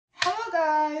Hello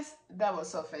guys, that was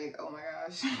so fake. Oh my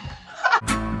gosh.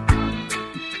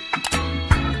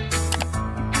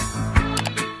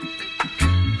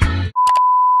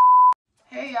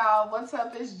 Hey y'all, what's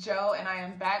up? It's Joe and I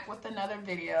am back with another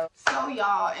video. So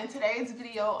y'all, in today's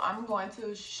video I'm going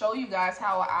to show you guys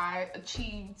how I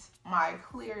achieved my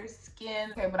clear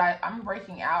skin. Okay, but I'm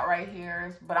breaking out right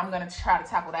here, but I'm gonna try to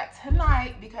tackle that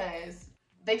tonight because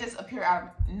they just appear out of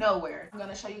nowhere. I'm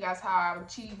gonna show you guys how I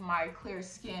achieved my clear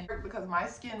skin because my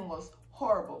skin was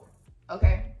horrible,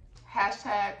 okay?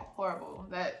 Hashtag horrible.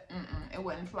 That, it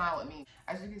wouldn't fly with me.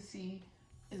 As you can see,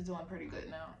 it's doing pretty good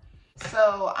now.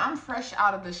 So I'm fresh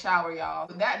out of the shower, y'all.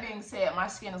 With that being said, my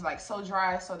skin is like so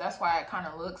dry, so that's why it kind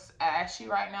of looks ashy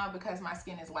right now, because my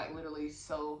skin is like literally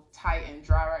so tight and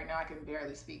dry right now I can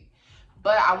barely speak.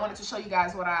 But I wanted to show you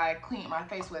guys what I cleaned my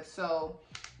face with. So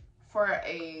for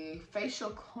a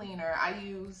facial cleaner, I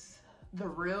use the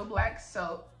Real Black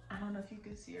soap. I don't know if you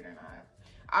can see it or not.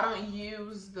 I don't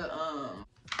use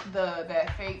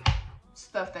that fake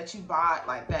stuff that you bought,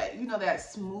 like that, you know, that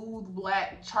smooth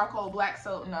black charcoal black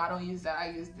soap. No, I don't use that.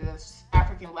 I use this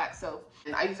African black soap,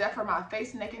 and I use that for my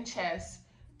face, neck, and chest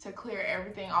to clear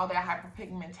everything, all that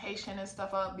hyperpigmentation and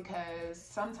stuff up, because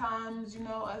sometimes, you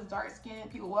know, us dark skinned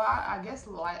people, well, I guess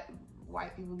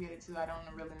white people get it too, I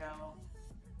don't really know,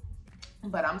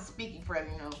 but I'm speaking for,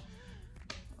 you know,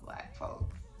 black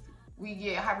folks. We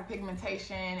get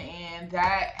hyperpigmentation, and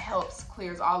that helps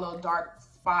clears all those dark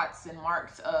spots and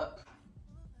marks up.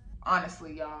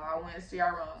 Honestly, y'all, I wouldn't see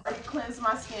y'all wrong. To cleanse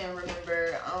my skin,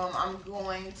 remember, I'm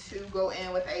going to go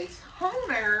in with a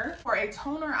toner. For a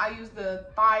toner, I use the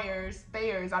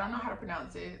Thayers, I don't know how to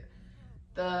pronounce it,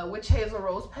 the Witch Hazel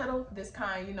Rose Petal. This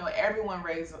kind, you know, everyone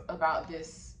raves about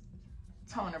this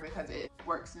toner because it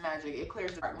works magic. It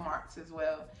clears dark marks as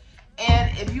well.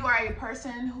 And if you are a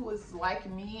person who is like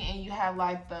me and you have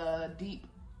like the deep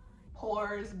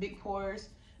pores, big pores,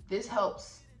 this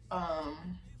helps,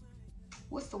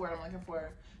 what's the word I'm looking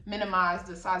for? Minimize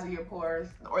the size of your pores,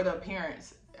 or the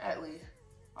appearance at least.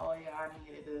 Oh yeah, I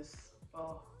needed this.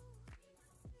 Oh.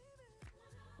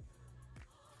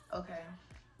 Okay.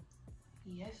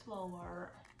 Yes, Lord.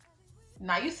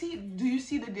 Now you see, do you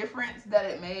see the difference that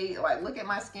it made? Like, look at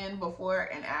my skin before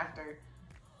and after.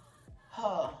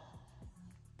 Oh,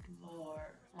 Lord,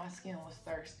 my skin was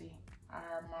thirsty.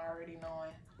 I'm already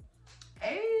knowing.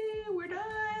 Hey, we're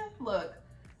done. Look.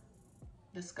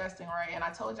 Disgusting, right? And I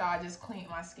told y'all I just cleaned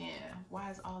my skin. Why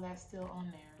is all that still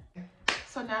on there?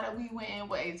 So now that we went in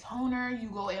with a toner, you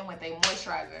go in with a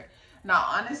moisturizer. Now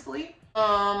honestly,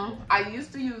 I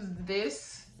used to use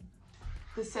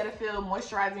the Cetaphil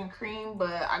moisturizing cream,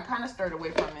 but I kind of stirred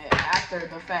away from it after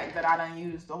the fact that I done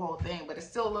used the whole thing, but it's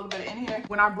still a little bit in here.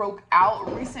 When I broke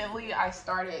out recently, I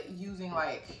started using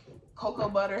like cocoa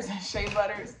butters and shea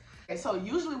butters. Okay, so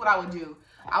usually what I would do,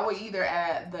 I would either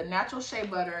add the natural shea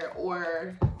butter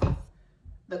or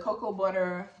the cocoa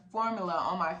butter formula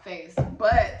on my face.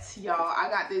 But y'all, I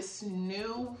got this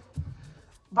new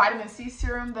vitamin C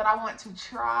serum that I want to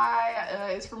try.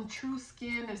 It's from True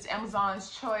Skin. It's Amazon's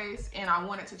choice, and I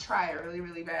wanted to try it really,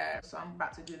 really bad. So I'm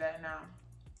about to do that now.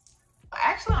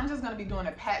 Actually, I'm just gonna be doing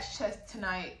a patch test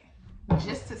tonight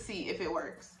just to see if it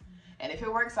works. And if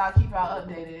it works, I'll keep y'all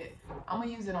updated. I'm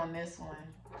gonna use it on this one.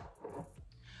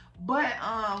 But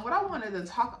what I wanted to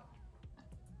talk,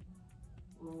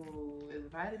 ooh, is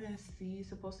vitamin C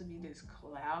supposed to be this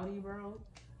cloudy, bro?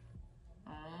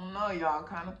 I don't know, y'all,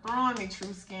 kind of throwing me,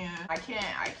 True Skin. I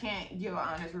can't give an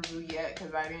honest review yet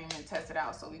because I didn't even test it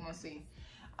out, so we gonna see.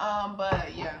 But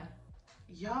yeah,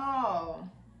 y'all,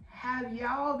 have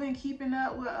y'all been keeping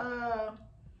up with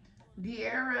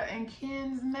De'Ara and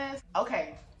Ken's mess?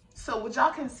 Okay, so would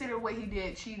y'all consider what he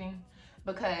did cheating?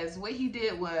 Because what he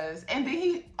did was, and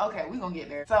then okay, we gonna get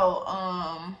there. So,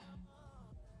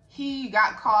 he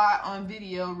got caught on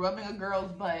video rubbing a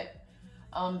girl's butt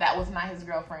that was not his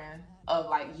girlfriend of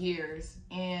like years.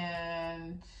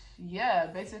 And yeah,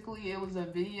 basically it was a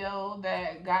video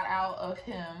that got out of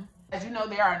him. As you know,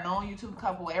 they are a known YouTube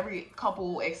couple. Every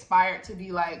couple aspired to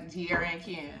be like De'Ara and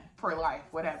Ken for life,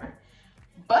 whatever.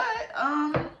 But,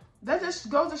 that just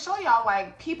goes to show y'all,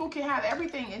 like, people can have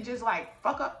everything and just like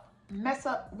mess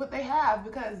up what they have,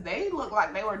 because they look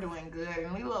like they were doing good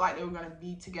and they look like they were going to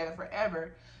be together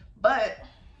forever, but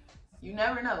you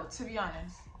never know, to be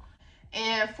honest.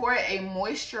 And for a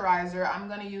moisturizer, I'm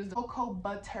going to use the cocoa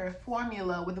butter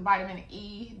formula with the vitamin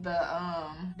E, the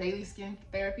daily skin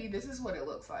therapy. This is what it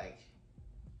looks like.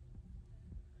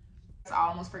 I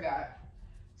almost forgot.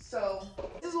 So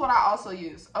this is what I also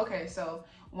use. Okay, so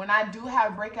when I do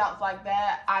have breakouts like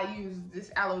that, I use this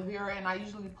aloe vera and I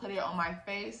usually put it on my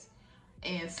face.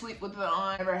 and sleep with it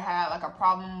on. I never had like a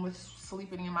problem with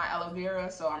sleeping in my aloe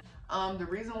vera. So the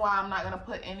reason why I'm not gonna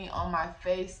put any on my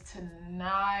face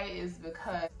tonight is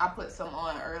because I put some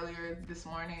on earlier this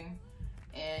morning,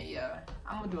 and yeah,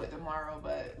 I'm gonna do it tomorrow.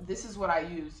 But this is what I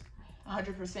use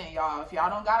 100%, y'all. If y'all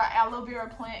don't got an aloe vera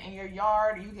plant in your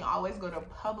yard, you can always go to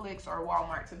Publix or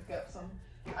Walmart to pick up some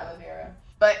aloe vera.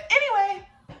 But anyway,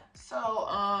 so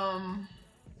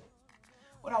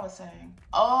what I was saying,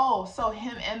 oh, so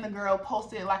him and the girl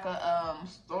posted like a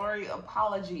story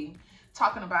apology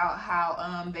talking about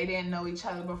how they didn't know each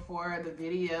other before the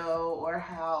video, or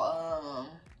how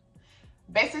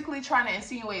basically trying to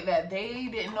insinuate that they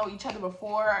didn't know each other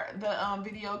before the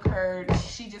video occurred.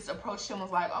 She just approached him,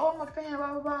 was like, oh, I'm a fan,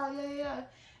 blah, blah, blah, yeah, yeah.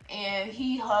 And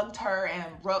he hugged her and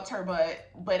rubbed her butt,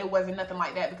 but it wasn't nothing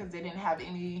like that because they didn't have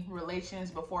any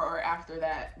relations before or after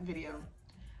that video.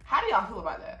 How do y'all feel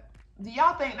about that? Do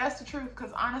y'all think that's the truth?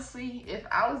 Because honestly, if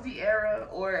I was De'Ara,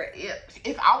 or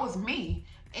if I was me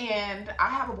and I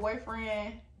have a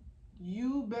boyfriend,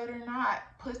 you better not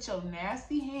put your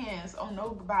nasty hands on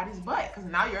nobody's butt,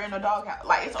 because now you're in a doghouse.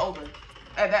 Like, it's over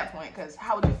at that point. Because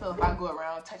how would you feel if I go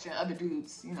around touching other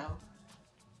dudes, you know,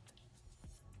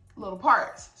 little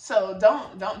parts? So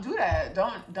don't do that.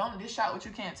 Don't dish out what you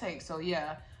can't take. So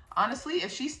yeah, honestly,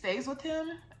 if she stays with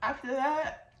him after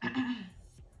that,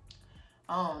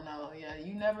 I don't know. Yeah,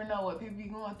 you never know what people be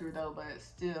going through though. But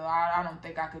still, I don't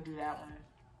think I could do that one.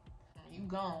 You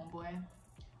gone, boy.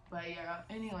 But yeah,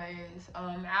 anyways,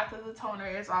 after the toner,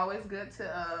 it's always good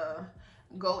to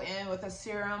go in with a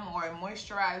serum or a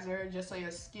moisturizer just so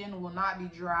your skin will not be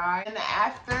dry. And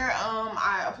after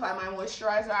I apply my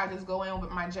moisturizer, I just go in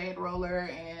with my jade roller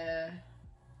and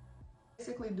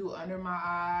basically do under my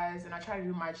eyes, and I try to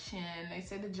do my chin. They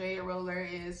say the jade roller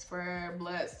is for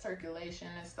blood circulation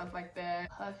and stuff like that.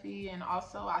 Puffy, and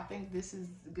also I think this is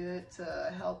good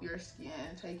to help your skin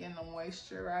take in the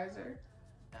moisturizer.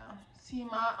 Yeah. See,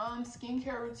 my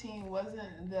skincare routine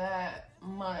wasn't that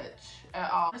much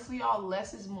at all. Honestly, y'all,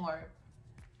 less is more.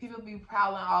 People be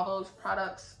piling all those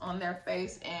products on their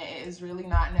face and it is really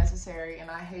not necessary,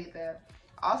 and I hate that.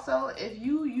 Also, if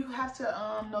you have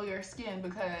to know your skin,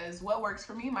 because what works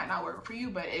for me might not work for you,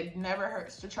 but it never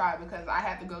hurts to try, because I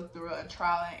had to go through a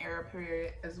trial and error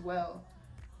period as well.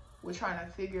 We're trying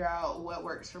to figure out what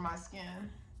works for my skin.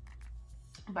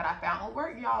 But I found what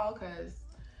worked, y'all, because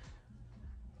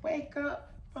wake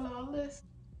up, flawless.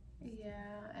 Yeah,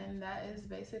 and that is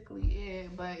basically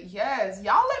it. But yes,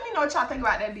 y'all let me know what y'all think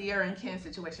about that De'Ara and Ken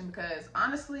situation, because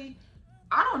honestly,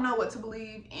 I don't know what to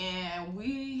believe, and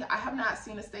I have not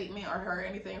seen a statement or heard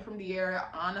anything from De'Ara.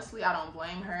 Honestly, I don't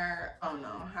blame her. I don't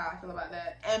know how I feel about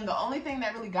that. And the only thing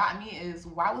that really got me is,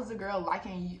 why was the girl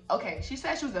liking you? Okay, she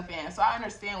said she was a fan, so I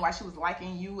understand why she was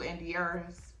liking you and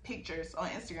De'Ara's pictures on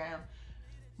Instagram.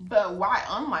 But why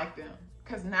unlike them?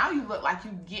 Because now you look like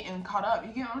you getting caught up.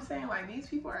 You get what I'm saying? Like, these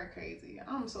people are crazy.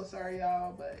 I'm so sorry,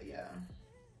 y'all, but yeah.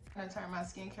 I'm gonna turn my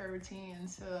skincare routine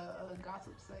into a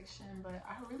gossip section, but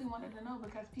I really wanted to know,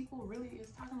 because people really is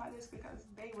talking about this, because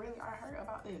they really are hurt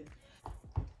about this.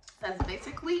 That's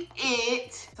basically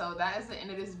it. So that is the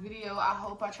end of this video. I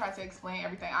hope I tried to explain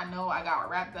everything. I know I got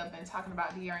wrapped up in talking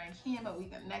about De'Ara and Ken, but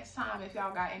next time, if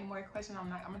y'all got any more questions, I'm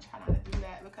gonna try not to do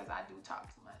that, because I do talk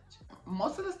too much.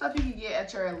 Most of the stuff you can get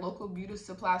at your local beauty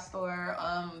supply store.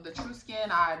 The True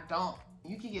Skin,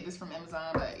 you can get this from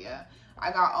Amazon, but yeah,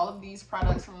 I got all of these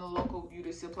products from the local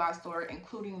beauty supply store,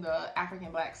 including the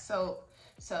African Black soap.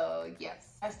 So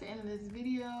yes, that's the end of this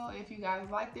video. If you guys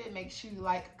liked it, make sure you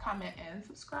like, comment, and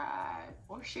subscribe,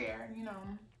 or share, you know.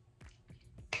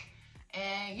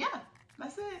 And yeah,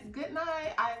 that's it. Good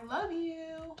night. I love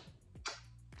you.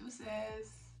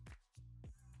 Deuces.